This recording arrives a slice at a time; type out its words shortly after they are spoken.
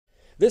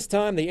This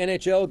time, the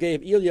NHL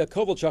gave Ilya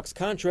Kovalchuk's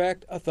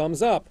contract a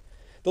thumbs up.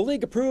 The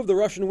league approved the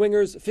Russian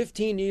winger's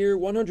 15-year,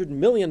 $100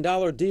 million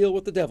deal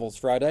with the Devils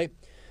Friday.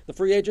 The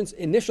free agent's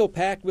initial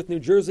pact with New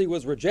Jersey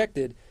was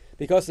rejected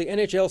because the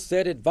NHL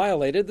said it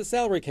violated the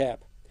salary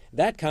cap.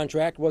 That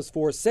contract was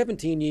for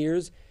 17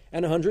 years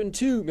and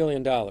 $102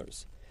 million.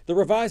 The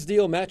revised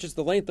deal matches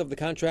the length of the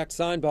contract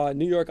signed by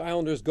New York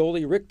Islanders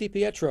goalie Rick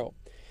DiPietro.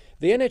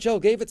 The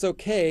NHL gave its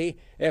okay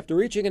after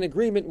reaching an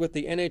agreement with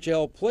the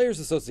NHL Players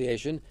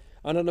Association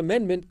on an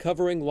amendment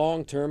covering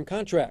long-term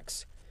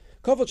contracts.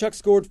 Kovalchuk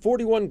scored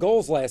 41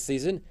 goals last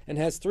season and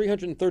has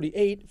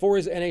 338 for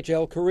his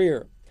NHL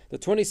career. The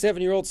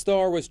 27-year-old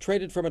star was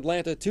traded from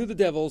Atlanta to the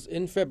Devils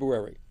in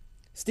February.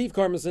 Steve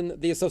Carmazin,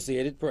 The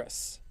Associated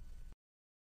Press.